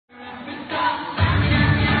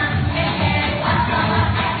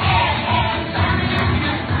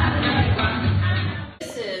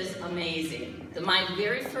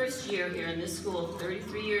year here in this school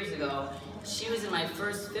 33 years ago. She was in my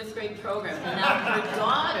first 5th grade program, and now her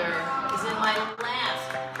daughter is in my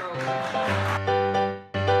last program.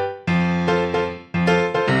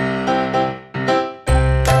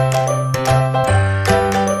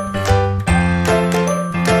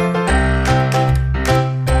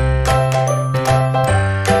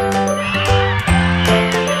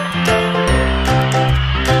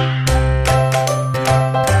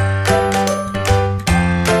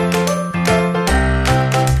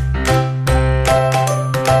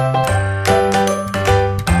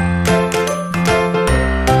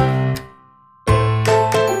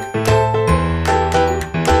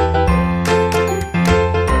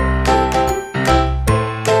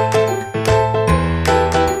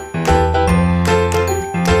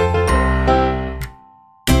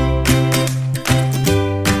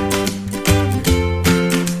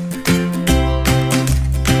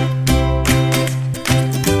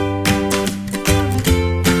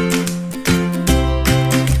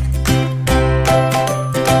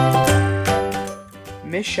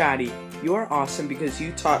 Miss Shadi, you are awesome because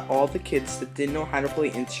you taught all the kids that didn't know how to play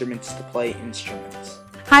instruments to play instruments.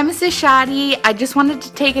 Hi, Mrs. Shadi. I just wanted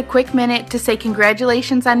to take a quick minute to say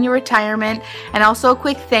congratulations on your retirement and also a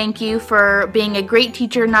quick thank you for being a great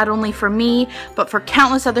teacher not only for me but for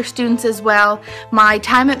countless other students as well. My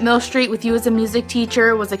time at Mill Street with you as a music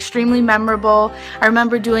teacher was extremely memorable. I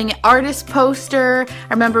remember doing an artist poster,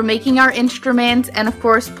 I remember making our instruments, and of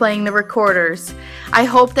course playing the recorders. I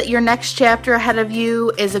hope that your next chapter ahead of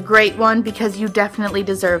you is a great one because you definitely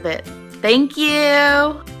deserve it. Thank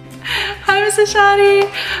you! Hi, Mrs. Shadi.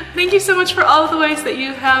 Thank you so much for all of the ways that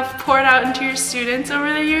you have poured out into your students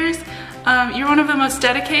over the years. You're one of the most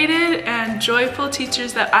dedicated and joyful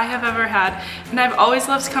teachers that I have ever had, and I've always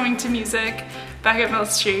loved coming to music back at Mill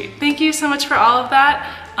Street. Thank you so much for all of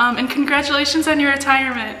that, and congratulations on your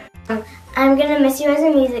retirement. I'm gonna miss you as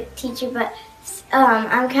a music teacher, but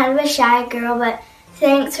I'm kind of a shy girl, but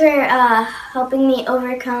thanks for helping me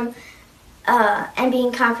overcome and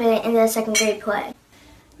being confident in the 2nd grade play.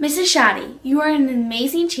 Mrs. Shadi, you are an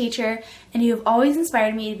amazing teacher and you have always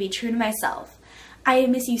inspired me to be true to myself. I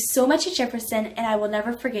miss you so much at Jefferson and I will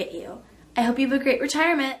never forget you. I hope you have a great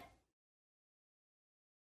retirement.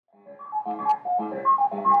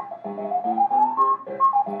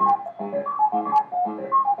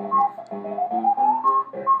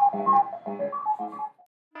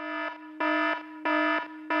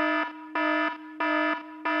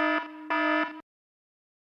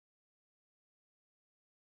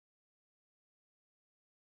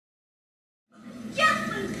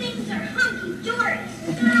 Just when things are hunky-dory.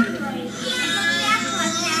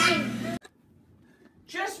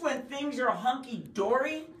 Just when things are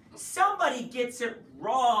hunky-dory, somebody gets it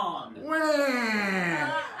wrong.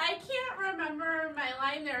 I can't remember my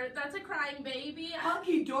line there. That's a crying baby.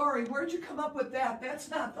 Hunky-dory, where'd you come up with that? That's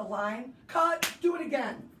not the line. Cut, do it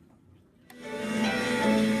again.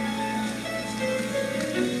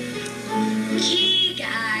 Gee,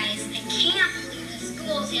 guys, I can't believe the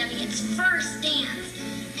school's having its first dance,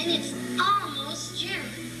 and it's almost June.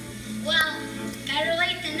 Well, better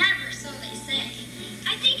late than never, so they say.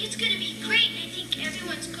 I think it's going to be great, and I think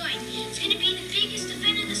everyone's going. It's going to be the biggest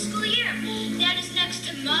event of the school year. That is next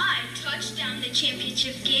to my touchdown in the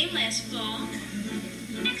championship game last fall.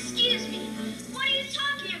 Excuse me, what are you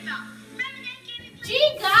talking about? Remember that game we played?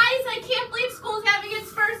 Gee, guys, I can't believe school's having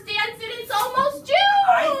its first dance and it's almost June.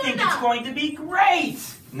 I think it's going to be great.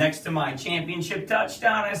 Next to my championship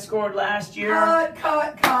touchdown I scored last year.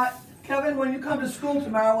 Cut. Kevin, when you come to school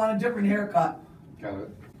tomorrow, I want a different haircut. Got it.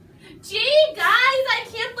 Gee, guys, I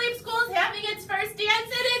can't believe school's having its first dance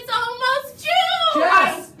and it's almost June.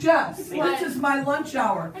 Jess, What? this is my lunch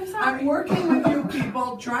hour. I'm sorry. I'm working with you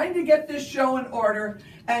people, trying to get this show in order,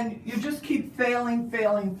 and you just keep failing.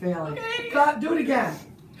 Okay. Cut, do it again.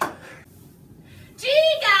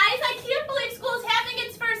 Gee, guys, I can't believe school's having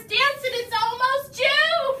its first dance and it's almost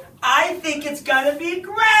June. I think it's going to be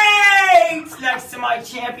great. Next to my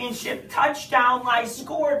championship touchdown I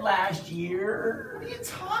scored last year. What are you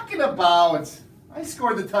talking about? I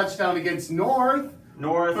scored the touchdown against North.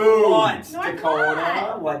 North Boom. what? North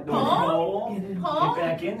Dakota. What? North Pole? Pole? Pole? Get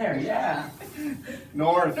back in there, yeah.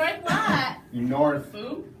 North. North what? North.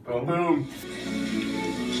 Boom? Boom. Boom.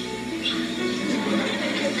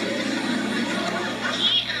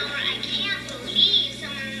 Gee, I can't believe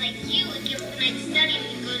someone like you would give up a night's study when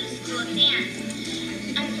you go to school and dance.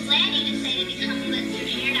 I'm glad you decided to come and let your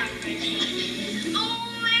hair down for a change. Oh,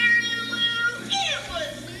 Mary Lou, it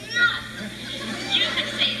was nuts. You could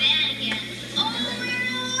say that again. Oh,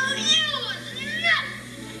 Mary Lou, it was nuts.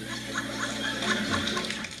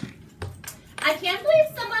 I can't believe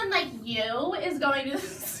someone like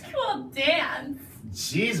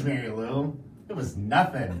Mary Lou. It was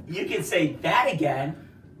nothing. You can say that again.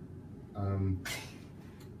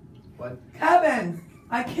 What? Kevin,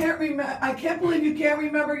 I can't believe you can't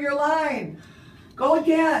remember your line. Go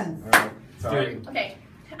again. All right, sorry. Okay.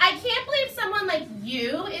 I can't believe someone like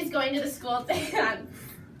you is going to the school dance.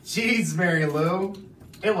 Jeez, Mary Lou.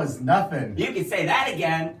 It was nothing. You can say that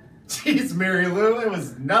again. Jeez, Mary Lou. It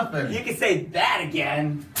was nothing. You can say that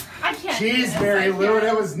again. I can't. Jeez, Mary Lou.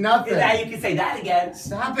 That was nothing. Now you can say that again.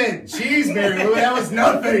 Stop it. Jeez, Mary Lou. That was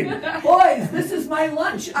nothing. Boys, this is my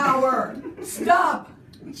lunch hour. Stop.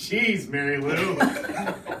 Jeez, Mary Lou.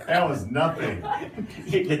 That was nothing.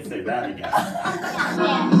 You can say that again.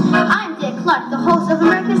 I'm Dick Clark, the host of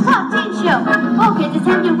America's Top Teen Show. Okay, it's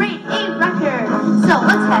time to rate a record. So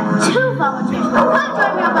let's have 2 volunteers. Come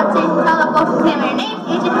join me up on stage and tell them both to say their name,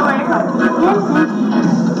 age, and where you're from.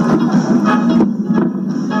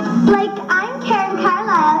 Like, I'm Karen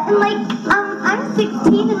Carlisle, and I'm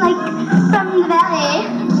 16 and from the Valley.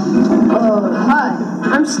 Oh, hi.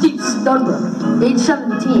 I'm Steve Stunbrook, age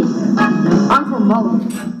 17. I'm from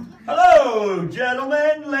Mullen. Hello,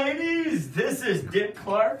 gentlemen, ladies. This is Dick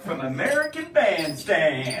Clark from American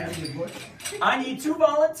Bandstand. I need 2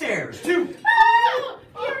 volunteers. 2. Oh,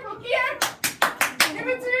 here. Give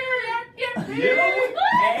it to you. You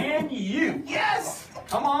and you. Yes.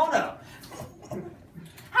 Come on up.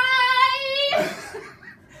 Hi.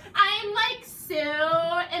 I'm like Sue,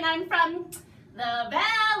 and I'm from the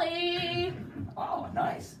Valley. Oh,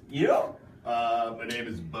 nice. You? My name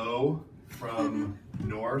is Bo from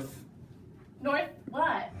North. North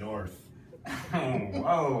what? North.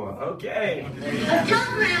 Oh, okay. A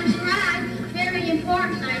telegram's arrived. Very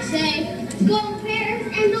important, I say. Go upstairs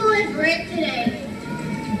and deliver it today.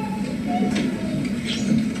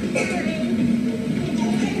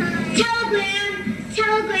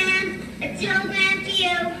 Telegram, a telegram for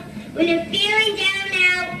you. When you're feeling down and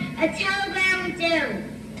out, a telegram will do.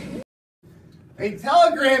 A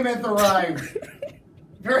telegram has arrived.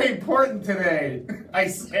 Very important today, I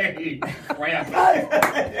say. Crap.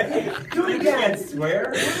 Do it again.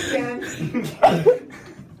 Swear.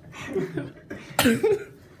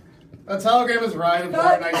 A telegram has arrived.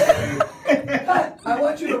 Important, I say. Cut. I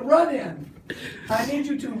want you to run in. I need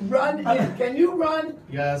you to run in. Can you run?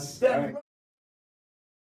 Yes. Then